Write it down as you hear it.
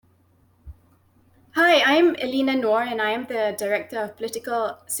Hi, I'm Elena Noor, and I am the Director of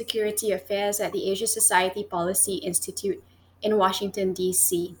Political Security Affairs at the Asia Society Policy Institute in Washington,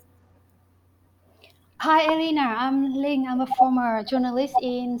 D.C. Hi, Elena. I'm Ling. I'm a former journalist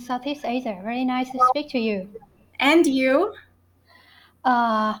in Southeast Asia. Very nice to speak to you. And you?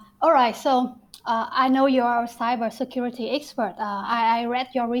 All right. I know you are a cybersecurity expert. I read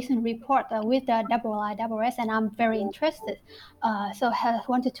your recent report with the IISS, and I'm very interested. I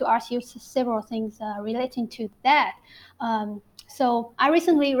wanted to ask you several things relating to that. I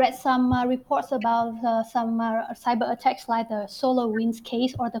recently read some reports about some cyber attacks like the SolarWinds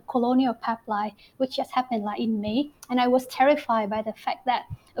case or the Colonial Pipeline, which just happened like in May. And I was terrified by the fact that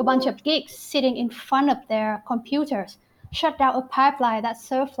a bunch of geeks sitting in front of their computers shut down a pipeline that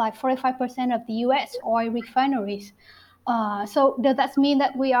served like 45% of the US oil refineries. So does that mean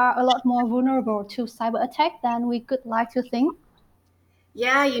that we are a lot more vulnerable to cyber attack than we could like to think?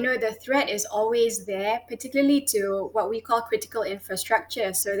 Yeah, the threat is always there, particularly to what we call critical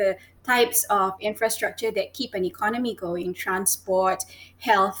infrastructure. So, the types of infrastructure that keep an economy going: transport,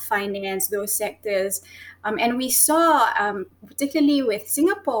 health, finance, those sectors. And we saw, particularly with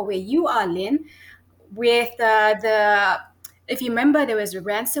Singapore, where you are, Lynn, with if you remember, there was a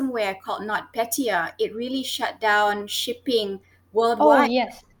ransomware called NotPetya. It really shut down shipping Oh, worldwide.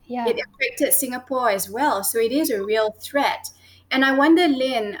 yes. It Yeah. affected Singapore as well. So it is a real threat. And I wonder,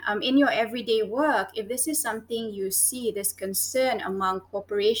 Lynn, in your everyday work, if this is something you see, this concern among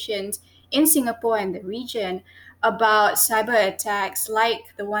corporations in Singapore and the region about cyber attacks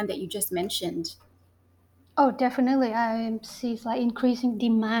like the one that you just mentioned. Oh, definitely. I see like increasing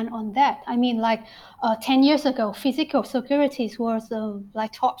demand on that. I mean, 10 years ago, physical security was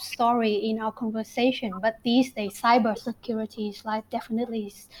like top story in our conversation. But these days, cyber security is like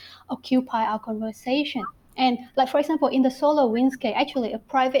definitely occupy our conversation. And like, for example, in the SolarWinds case, actually a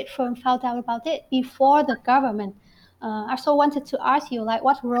private firm found out about it before the government. I also wanted to ask you, like,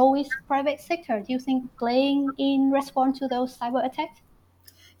 what role is private sector, do you think, playing in response to those cyber attacks?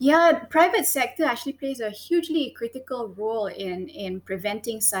 Yeah, private sector actually plays a hugely critical role in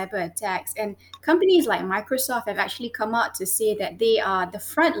preventing cyber attacks. And companies like Microsoft have actually come out to say that they are the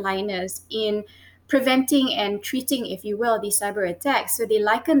frontliners in preventing and treating, if you will, these cyber attacks. So they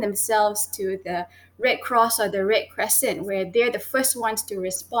liken themselves to the Red Cross or the Red Crescent, where they're the first ones to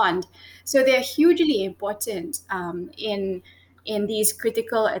respond. So they're hugely important in these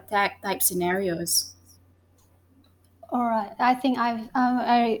critical attack type scenarios. All right, I think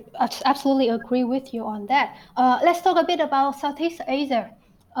absolutely agree with you on that. Let's talk a bit about Southeast Asia.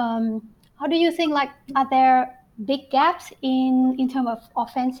 How do you think, like, are there big gaps in terms of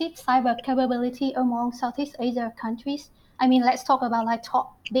offensive cyber capability among Southeast Asia countries? I mean, let's talk about like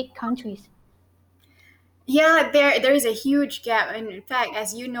top big countries. Yeah, there is a huge gap, and in fact,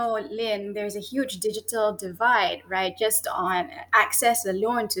 as you know, Lynn, there's a huge digital divide, right? Just on access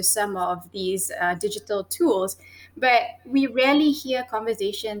alone to some of these digital tools, but we rarely hear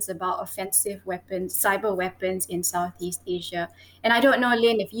conversations about offensive weapons, cyber weapons in Southeast Asia. And I don't know,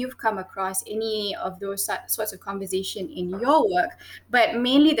 Lynn, if you've come across any of those sorts of conversation in your work, but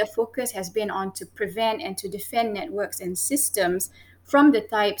mainly the focus has been on to prevent and to defend networks and systems from the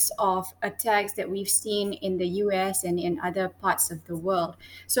types of attacks that we've seen in the US and in other parts of the world.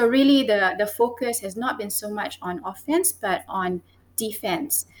 So, really, the focus has not been so much on offense, but on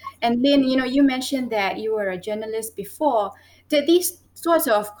defense. And Lynn, you mentioned that you were a journalist before. Did these sorts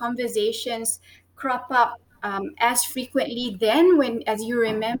of conversations crop up as frequently then, when, as you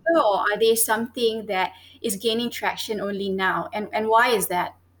remember, or are they something that is gaining traction only now? And why is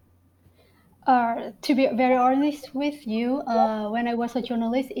that? To be very honest with you, when I was a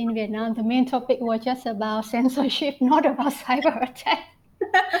journalist in Vietnam, the main topic was just about censorship, not about cyber attack.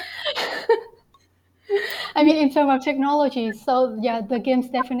 I mean, in terms of technology. So yeah, the games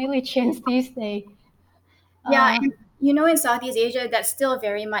definitely changed these days. Yeah, Uh, and in Southeast Asia, that's still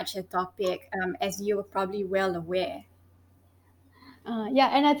very much a topic, as you're probably well aware. yeah,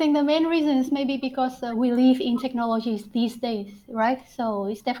 and I think the main reason is maybe because we live in technologies these days, right? So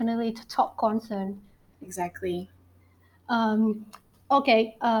it's definitely a top concern. Exactly. Um,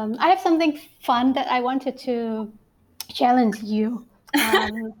 okay, I have something fun that I wanted to challenge you.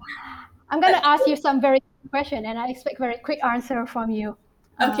 Um, I'm gonna ask you some very quick question, and I expect very quick answer from you.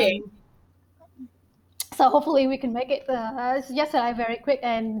 Okay. Um, so hopefully we can make it. It's just very quick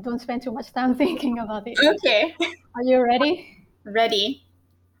and don't spend too much time thinking about it. Okay. Are you ready? Ready.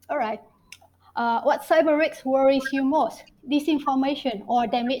 All right. What cyber risks worries you most? Disinformation or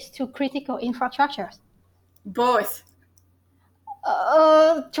damage to critical infrastructures? Both.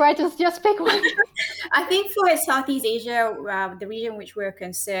 Try to just pick one. I think for Southeast Asia, the region which we're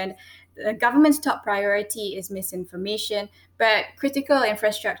concerned, the government's top priority is misinformation, but critical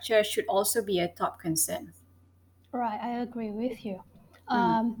infrastructure should also be a top concern. Right, I agree with you.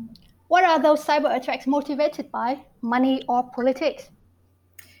 Mm. What are those cyber attacks motivated by? Money or politics?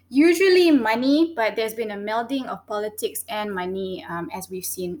 Usually money, but there's been a melding of politics and money, as we've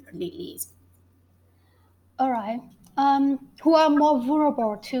seen lately. All right. Who are more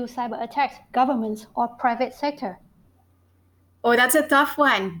vulnerable to cyber attacks, governments or private sector? Oh, that's a tough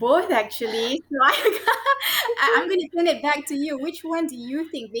one. Both, actually. So I'm going to turn it back to you. Which one do you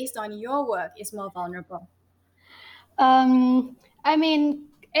think, based on your work, is more vulnerable? I mean,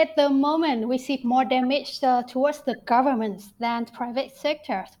 at the moment, we see more damage towards the governments than private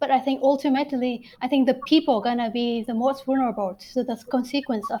sectors. But I think ultimately, I think the people are gonna be the most vulnerable to the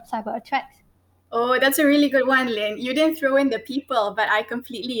consequence of cyber attacks. Oh, that's a really good one, Lynn. You didn't throw in the people, but I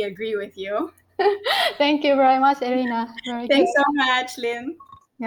completely agree with you. Thank you very much, Irina. Very good. Thanks so much, Lynn.